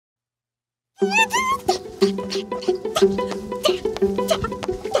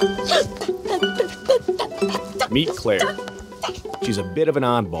Meet Claire. She's a bit of an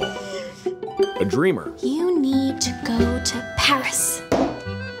oddball, a dreamer. You need to go to Paris.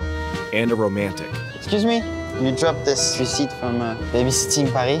 And a romantic. Excuse me, you dropped this receipt from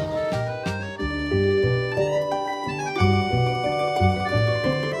babysitting Paris?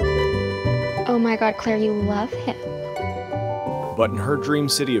 Oh my God, Claire, you love him. But in her dream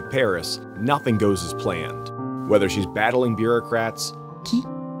city of Paris, nothing goes as planned. Whether she's battling bureaucrats, Qui?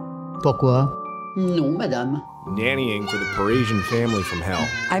 Pourquoi? Non, madame. nannying for the Parisian family from hell,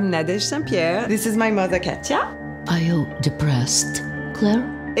 I'm Nadège Saint-Pierre. This is my mother, Katia. Are you depressed, Claire?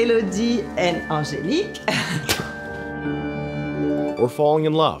 Elodie and Angélique. or falling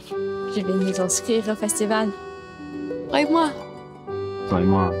in love. Je vais nous inscrire au festival. Aide-moi.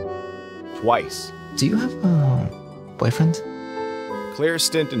 Twice. Do you have a boyfriend? Claire's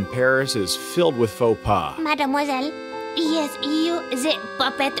stint in Paris is filled with faux pas. Mademoiselle, yes, you the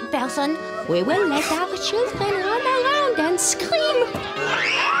puppet person. We will let our children run around and scream.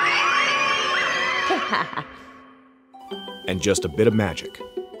 And just a bit of magic.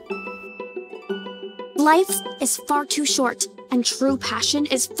 Life is far too short, and true passion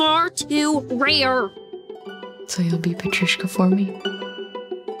is far too rare. So you'll be Petrushka for me?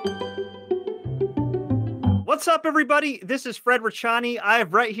 What's up, everybody? This is Fred Richani. I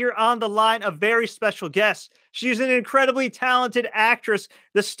have right here on the line a very special guest. She's an incredibly talented actress,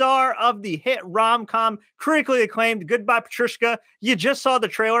 the star of the hit rom-com, critically acclaimed Goodbye, Petrushka. You just saw the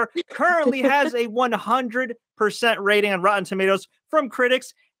trailer. Currently has a 100% rating on Rotten Tomatoes from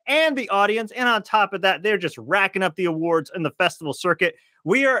critics and the audience. And on top of that, they're just racking up the awards in the festival circuit.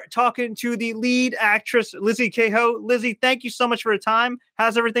 We are talking to the lead actress, Lizzie Kehoe. Lizzie, thank you so much for your time.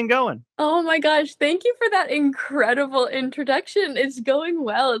 How's everything going? Oh my gosh, thank you for that incredible introduction. It's going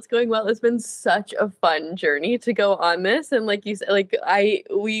well. It's going well. It's been such a fun journey to go on this. And like you said,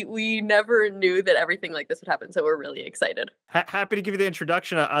 we never knew that everything like this would happen. So we're really excited. Happy to give you the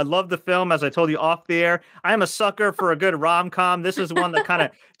introduction. I love the film, as I told you off the air. I am a sucker for a good rom-com. This is one that kind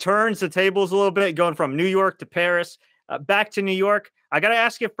of turns the tables a little bit, going from New York to Paris, back to New York. I got to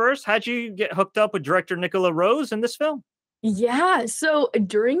ask you first, how'd you get hooked up with director Nicola Rose in this film? Yeah, so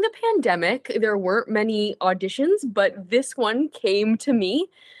during the pandemic, there weren't many auditions, but this one came to me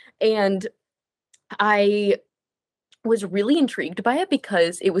and I was really intrigued by it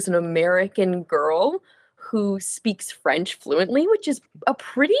because it was an American girl who speaks French fluently, which is a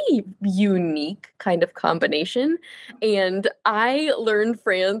pretty unique kind of combination. And I learned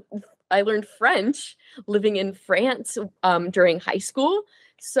French living in France during high school.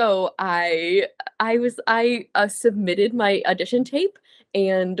 So I submitted my audition tape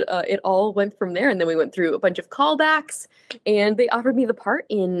and it all went from there. And then we went through a bunch of callbacks and they offered me the part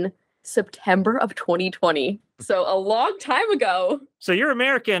in September of 2020. So a long time ago. So you're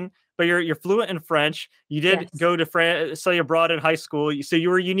American, but you're fluent in French. You did go to France, study abroad in high school. So you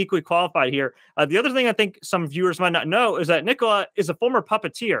were uniquely qualified here. The other thing I think some viewers might not know is that Nicola is a former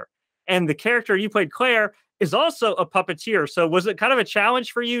puppeteer. And the character you played, Claire, is also a puppeteer. So was it kind of a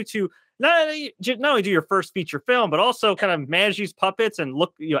challenge for you to not only do your first feature film, but also kind of manage these puppets and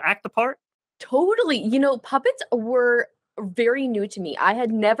act the part? Totally. Puppets were very new to me. I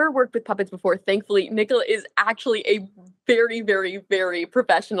had never worked with puppets before. Thankfully, Nicola is actually a very, very, very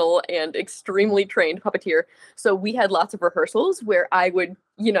professional and extremely trained puppeteer. So we had lots of rehearsals where I would,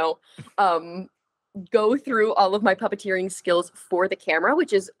 go through all of my puppeteering skills for the camera,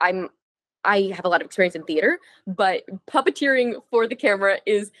 which is I have a lot of experience in theater, but puppeteering for the camera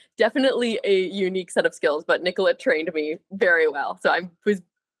is definitely a unique set of skills, but Nicola trained me very well. So I was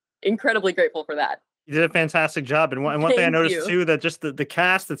incredibly grateful for that. You did a fantastic job. And one thing I noticed too, that just the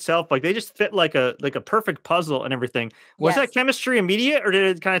cast itself, they just fit like a perfect puzzle and everything. Was that chemistry immediate or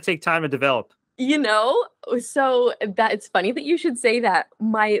did it kind of take time to develop? So it's funny that you should say that.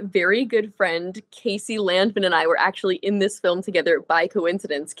 My very good friend, Casey Landman, and I were actually in this film together by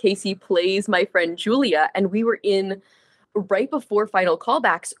coincidence. Casey plays my friend Julia, and we were in right before final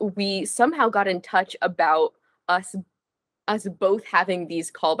callbacks. We somehow got in touch about us both having these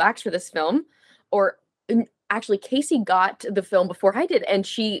callbacks for this film. Or actually, Casey got the film before I did, and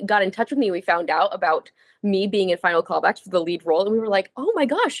she got in touch with me. We found out about me being in final callbacks for the lead role, and we were like, "Oh my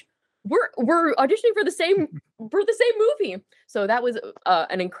gosh, we're auditioning for the same movie." So that was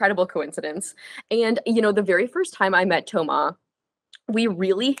an incredible coincidence. And the very first time I met Thomas, we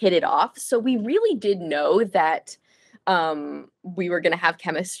really hit it off. So we really did know that we were going to have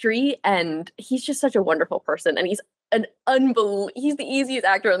chemistry. And he's just such a wonderful person, and he's the easiest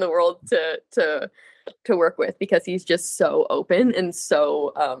actor in the world to to work with because he's just so open and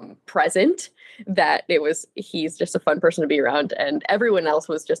so present that he's just a fun person to be around, and everyone else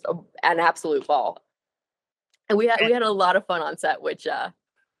was just an absolute ball. And we had a lot of fun on set, which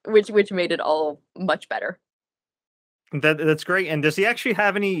made it all much better. That's great. And does he actually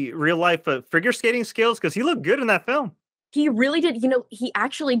have any real life figure skating skills? Because he looked good in that film. He really did. He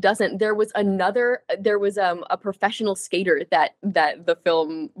actually doesn't. There was a professional skater that the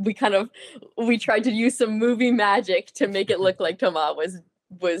film, we tried to use some movie magic to make it look like Thomas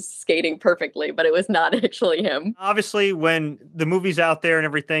was skating perfectly, but it was not actually him. Obviously, when the movie's out there and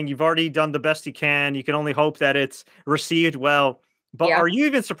everything, you've already done the best you can. You can only hope that it's received well. But are you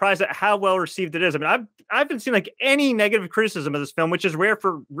even surprised at how well received it is? I mean, I haven't seen like any negative criticism of this film, which is rare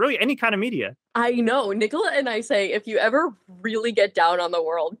for really any kind of media. I know. Nicola and I say, if you ever really get down on the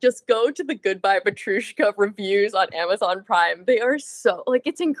world, just go to the Goodbye Petrushka reviews on Amazon Prime. They are so,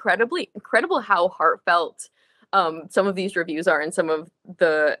 it's incredible how heartfelt some of these reviews are, and some of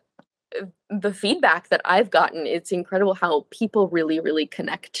the feedback that I've gotten. It's incredible how people really, really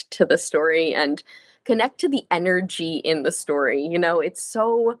connect to the story and connect to the energy in the story. It's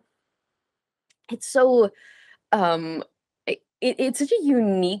such a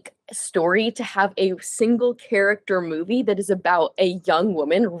unique story to have a single character movie that is about a young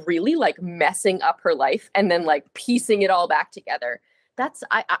woman really messing up her life and then piecing it all back together.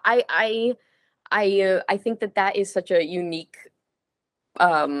 I think that is such a unique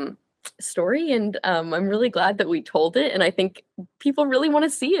story, and I'm really glad that we told it, and I think people really want to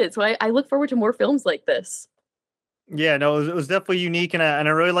see it, so I look forward to more films like this. Yeah, no, it was definitely unique, and I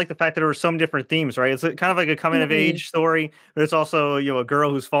really like the fact that there were so many different themes, right? It's kind of like a coming of age story, but it's also a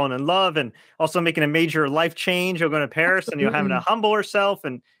girl who's fallen in love and also making a major life change, going to Paris and having to humble herself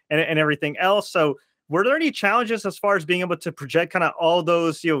and everything else. So were there any challenges as far as being able to project kind of all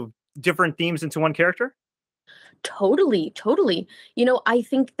those different themes into one character? Totally. I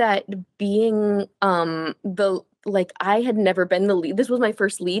think that being I had never been the lead. This was my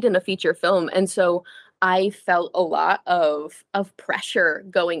first lead in a feature film, and so I felt a lot of pressure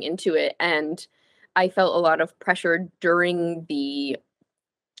going into it, and I felt a lot of pressure during the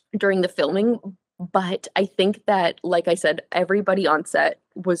filming. But I think that, like I said, everybody on set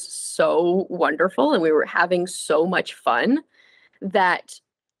was so wonderful, and we were having so much fun that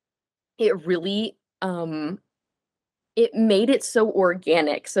it really it made it so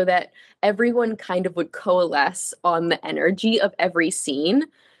organic, so that everyone kind of would coalesce on the energy of every scene.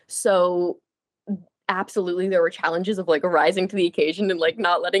 So absolutely there were challenges of rising to the occasion and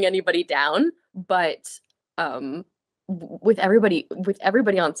not letting anybody down, but with everybody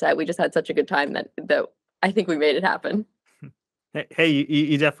on set, we just had such a good time that I think we made it happen. Hey,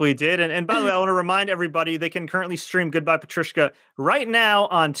 you definitely did. And by the way, I want to remind everybody they can currently stream Goodbye Petrushka right now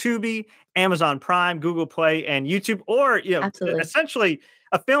on Tubi, Amazon Prime, Google Play, and YouTube, or essentially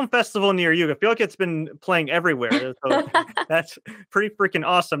a film festival near you. I feel like it's been playing everywhere. So that's pretty freaking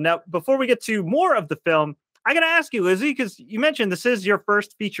awesome. Now, before we get to more of the film, I got to ask you, Lizzie, because you mentioned this is your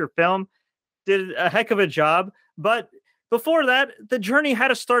first feature film. Did a heck of a job. But before that, the journey had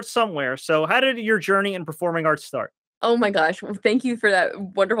to start somewhere. So how did your journey in performing arts start? Oh my gosh. Thank you for that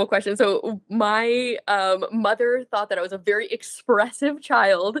wonderful question. So my mother thought that I was a very expressive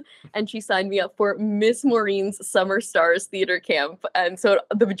child, and she signed me up for Miss Maureen's Summer Stars theater camp. And so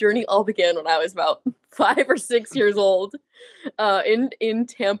the journey all began when I was about 5 or 6 years old, in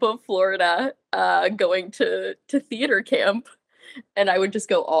Tampa, Florida, going to theater camp. And I would just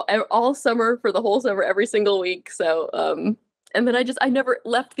go all summer, for the whole summer, every single week. So and then I never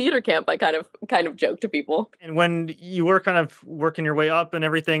left theater camp. I kind of joke to people. And when you were kind of working your way up and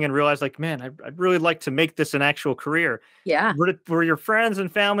everything and realized man, I'd really like to make this an actual career. Yeah. Were your friends and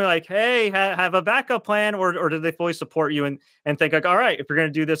family like, hey, have a backup plan, or did they fully support you and think all right, if you're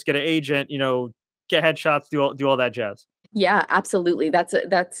going to do this, get an agent, get headshots, do all that jazz? Yeah, absolutely. That's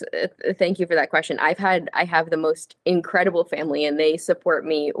thank you for that question. I have the most incredible family, and they support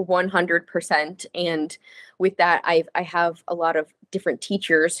me 100%. And with that, I have a lot of different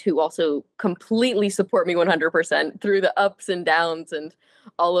teachers who also completely support me 100% through the ups and downs and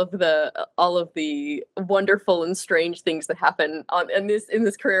all of the wonderful and strange things that happen in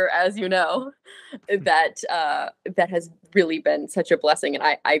this career, as you know, that has really been such a blessing, and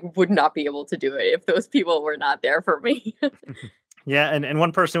I would not be able to do it if those people were not there for me. Yeah, and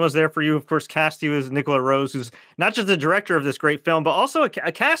one person who was there for you, of course, cast you, is Nicola Rose, who's not just the director of this great film, but also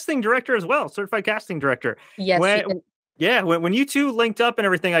a casting director as well, certified casting director. Yes. When you two linked up and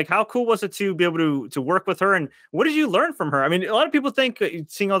everything, how cool was it to be able to work with her, and what did you learn from her? I mean, a lot of people think,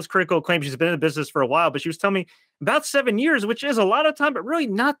 seeing all this critical acclaim, she's been in the business for a while, but she was telling me about 7 years, which is a lot of time, but really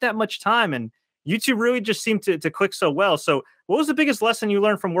not that much time. And you two really just seem to click so well. So what was the biggest lesson you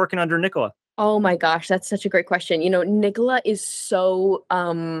learned from working under Nicola? Oh my gosh, that's such a great question. Nicola is so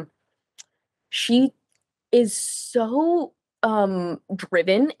she is so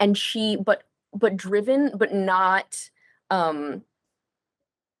driven, and but driven, but not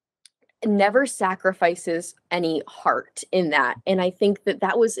never sacrifices any heart in that. And I think that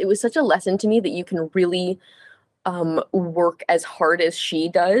it was such a lesson to me that you can really work as hard as she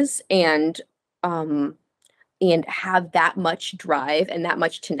does, and have that much drive and that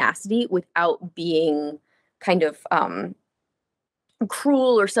much tenacity without being kind of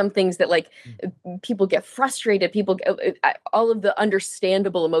cruel, or some things that like people get frustrated, all of the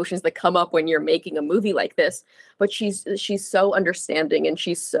understandable emotions that come up when you're making a movie like this. But she's so understanding, and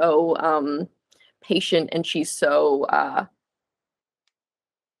she's so patient, and she's so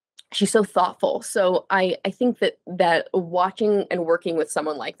thoughtful. So I think that watching and working with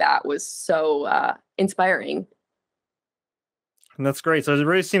someone like that was so inspiring. And that's great. So it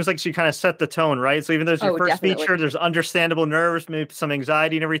really seems like she kind of set the tone, right? So even though it's your first definitely. feature, there's understandable nerves, maybe some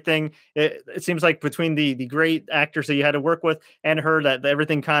anxiety and everything. It seems like between the great actors that you had to work with and her, that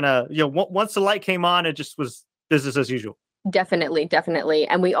everything kind of, once the light came on, it just was business as usual. Definitely.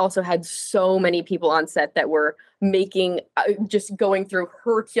 And we also had so many people on set that were making, just going through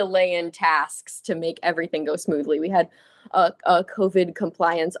Herculean tasks to make everything go smoothly. We had a COVID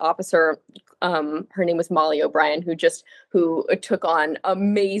compliance officer. Her name was Molly O'Brien, who took on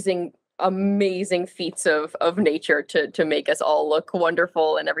amazing feats of nature to make us all look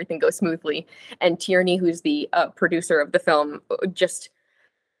wonderful and everything go smoothly. And Tierney, who's the producer of the film,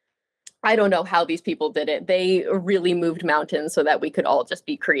 I don't know how these people did it. They really moved mountains so that we could all just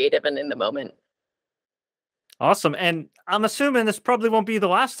be creative and in the moment. Awesome. And I'm assuming this probably won't be the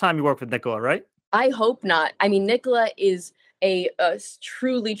last time you work with Nicola, right? I hope not. I mean, Nicola is a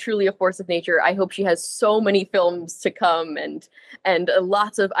truly, truly a force of nature. I hope she has so many films to come, and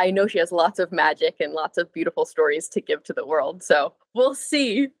I know she has lots of magic and lots of beautiful stories to give to the world. So we'll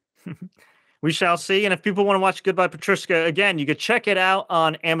see. We shall see. And if people want to watch Goodbye Petrushka, again, you could check it out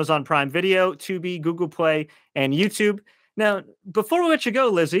on Amazon Prime Video, Tubi, Google Play, and YouTube. Now, before we let you go,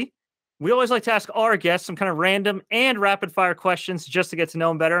 Lizzie, we always like to ask our guests some kind of random and rapid fire questions just to get to know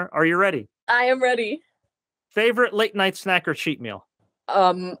them better. Are you ready? I am ready. Favorite late night snack or cheat meal?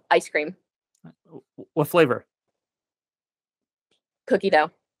 Ice cream. What flavor? Cookie dough.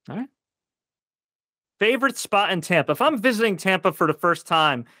 All right. Favorite spot in Tampa? If I'm visiting Tampa for the first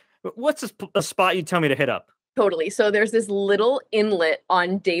time, what's a spot you tell me to hit up? Totally. So there's this little inlet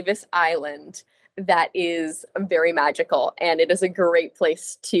on Davis Island that is very magical, and it is a great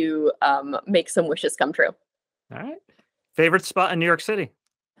place to make some wishes come true. All right. Favorite spot in New York City?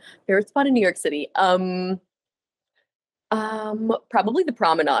 Favorite spot in New York City? Probably the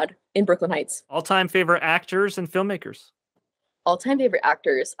Promenade in Brooklyn Heights. All-time favorite actors and filmmakers? All-time favorite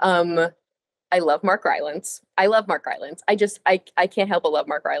actors. I love Mark Rylance. I can't help but love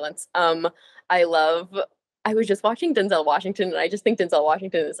Mark Rylance. I was just watching Denzel Washington, and I just think Denzel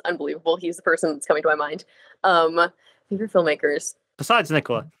Washington is unbelievable. He's the person that's coming to my mind. Favorite filmmakers. Besides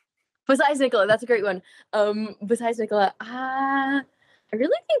Nicola, that's a great one. Besides Nicola, I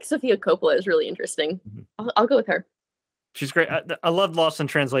really think Sofia Coppola is really interesting. Mm-hmm. I'll go with her. She's great. I love Lost in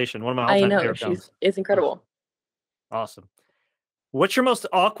Translation. One of my all-time favorite films. It's incredible. Awesome. What's your most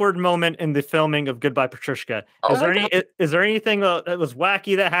awkward moment in the filming of Goodbye Petrushka? Is there anything that was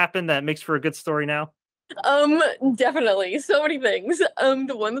wacky that happened that makes for a good story now? Definitely. So many things.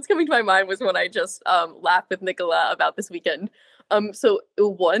 The one that's coming to my mind was when I just laughed with Nicola about this weekend. So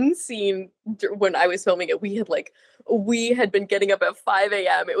one scene when I was filming it, we had been getting up at 5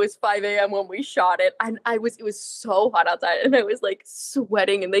 a.m. It was 5 a.m. when we shot it, and it was so hot outside, and I was like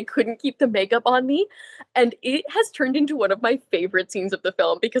sweating, and they couldn't keep the makeup on me. And it has turned into one of my favorite scenes of the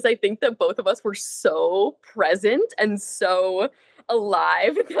film, because I think that both of us were so present and so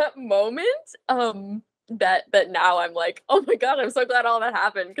alive at that moment. That now I'm like, oh my God, I'm so glad all that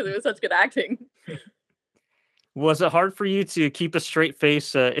happened, because it was such good acting. Was it hard for you to keep a straight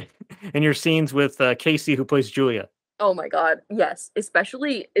face in your scenes with Casey, who plays Julia? Oh my God, yes.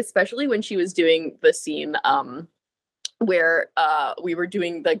 Especially when she was doing the scene where we were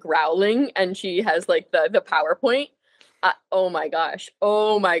doing the growling, and she has like the PowerPoint. Oh my gosh.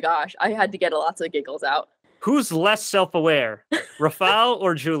 I had to get lots of giggles out. Who's less self-aware, Rafal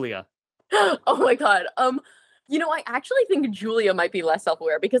or Julia? Oh my God. I actually think Julia might be less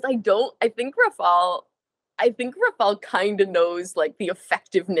self-aware, because I think Rafal kind of knows like the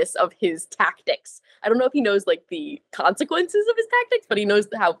effectiveness of his tactics. I don't know if he knows like the consequences of his tactics, but he knows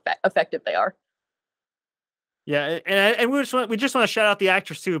how effective they are. Yeah, and we just want to shout out the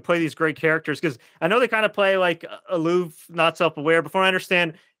actors too who play these great characters, because I know they kind of play like aloof, not self-aware. Before I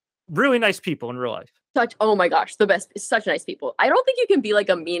understand, really nice people in real life. Oh my gosh, the best, such nice people. I don't think you can be like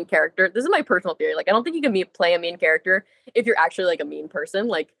a mean character. This is my personal theory. Like, I don't think you can play a mean character if you're actually like a mean person.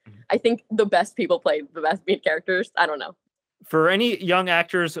 Like, I think the best people play the best mean characters. I don't know. For any young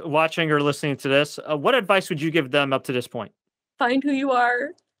actors watching or listening to this, what advice would you give them up to this point? Find who you are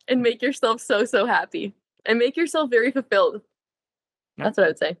and make yourself so happy and make yourself very fulfilled. Yeah. That's what I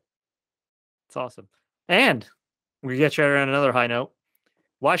would say. It's awesome. And we get you on another high note.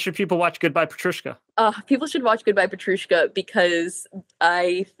 Why should people watch Goodbye Petrushka? People should watch Goodbye Petrushka because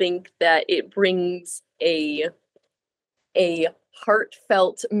I think that it brings a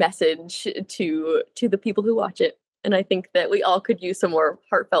heartfelt message to the people who watch it. And I think that we all could use some more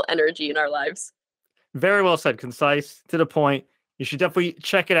heartfelt energy in our lives. Very well said. Concise, to the point. You should definitely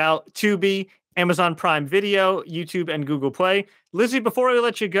check it out. Tubi, Amazon Prime Video, YouTube, and Google Play. Lizzie, before we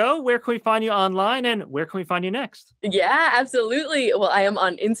let you go, where can we find you online and where can we find you next? Yeah, absolutely. Well, I am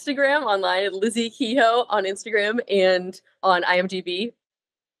on Instagram online at Lizzie Kehoe on Instagram and on IMDb.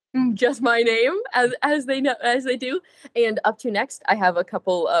 Just my name as they do. And up to next, I have a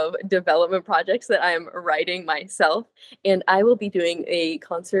couple of development projects that I am writing myself. And I will be doing a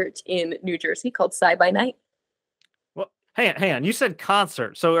concert in New Jersey called Sci by Night. Hang on. You said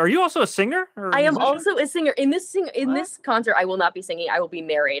concert. So are you also a singer? Or I am also a singer. In this concert, I will not be singing. I will be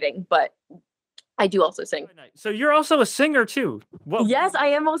narrating, but I do also sing. So you're also a singer too. Yes, I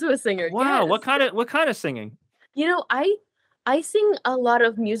am also a singer. Wow. Yes. What kind of singing? You know, I sing a lot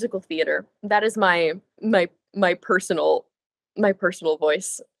of musical theater. That is my personal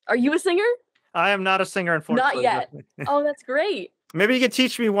voice. Are you a singer? I am not a singer, unfortunately. Not yet. Oh, that's great. Maybe you could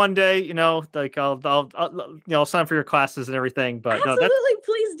teach me one day, like I'll sign for your classes and everything, but absolutely,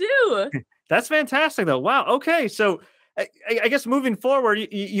 please do. That's fantastic though. Wow. Okay. So I guess moving forward,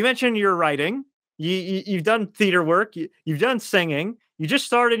 you mentioned your writing, you've done theater work, you've done singing, you just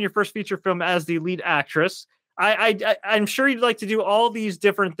starred in your first feature film as the lead actress. I'm sure you'd like to do all these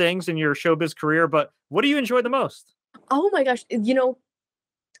different things in your showbiz career, but what do you enjoy the most? Oh my gosh.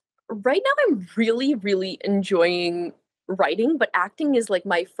 Right now I'm really, really enjoying writing, but acting is like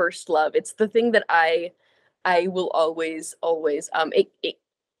my first love. It's the thing that I will always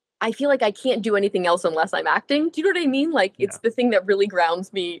I feel like I can't do anything else unless I'm acting. Do you know what I mean? Like, it's the thing that really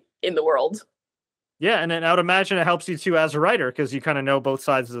grounds me in the world. Yeah, and then I would imagine it helps you too as a writer because you kind of know both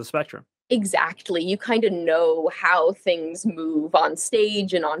sides of the spectrum. Exactly. You kind of know how things move on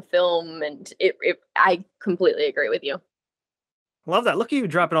stage and on film, and I completely agree with you. Love that. Look at you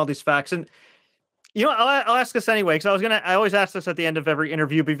dropping all these facts. And I'll ask this anyway, because I always ask this at the end of every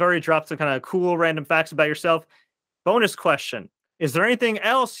interview. But you've already dropped some kind of cool random facts about yourself. Bonus question. Is there anything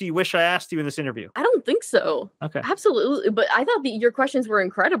else you wish I asked you in this interview? I don't think so. Okay. Absolutely. But I thought that your questions were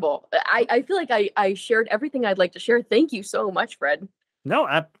incredible. I feel like I shared everything I'd like to share. Thank you so much, Fred. No,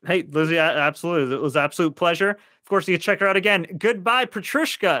 hey, Lizzie, absolutely. It was an absolute pleasure. Of course, you can check her out again. Goodbye,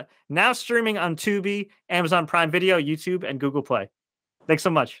 Petrushka, now streaming on Tubi, Amazon Prime Video, YouTube, and Google Play. Thanks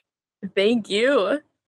so much. Thank you.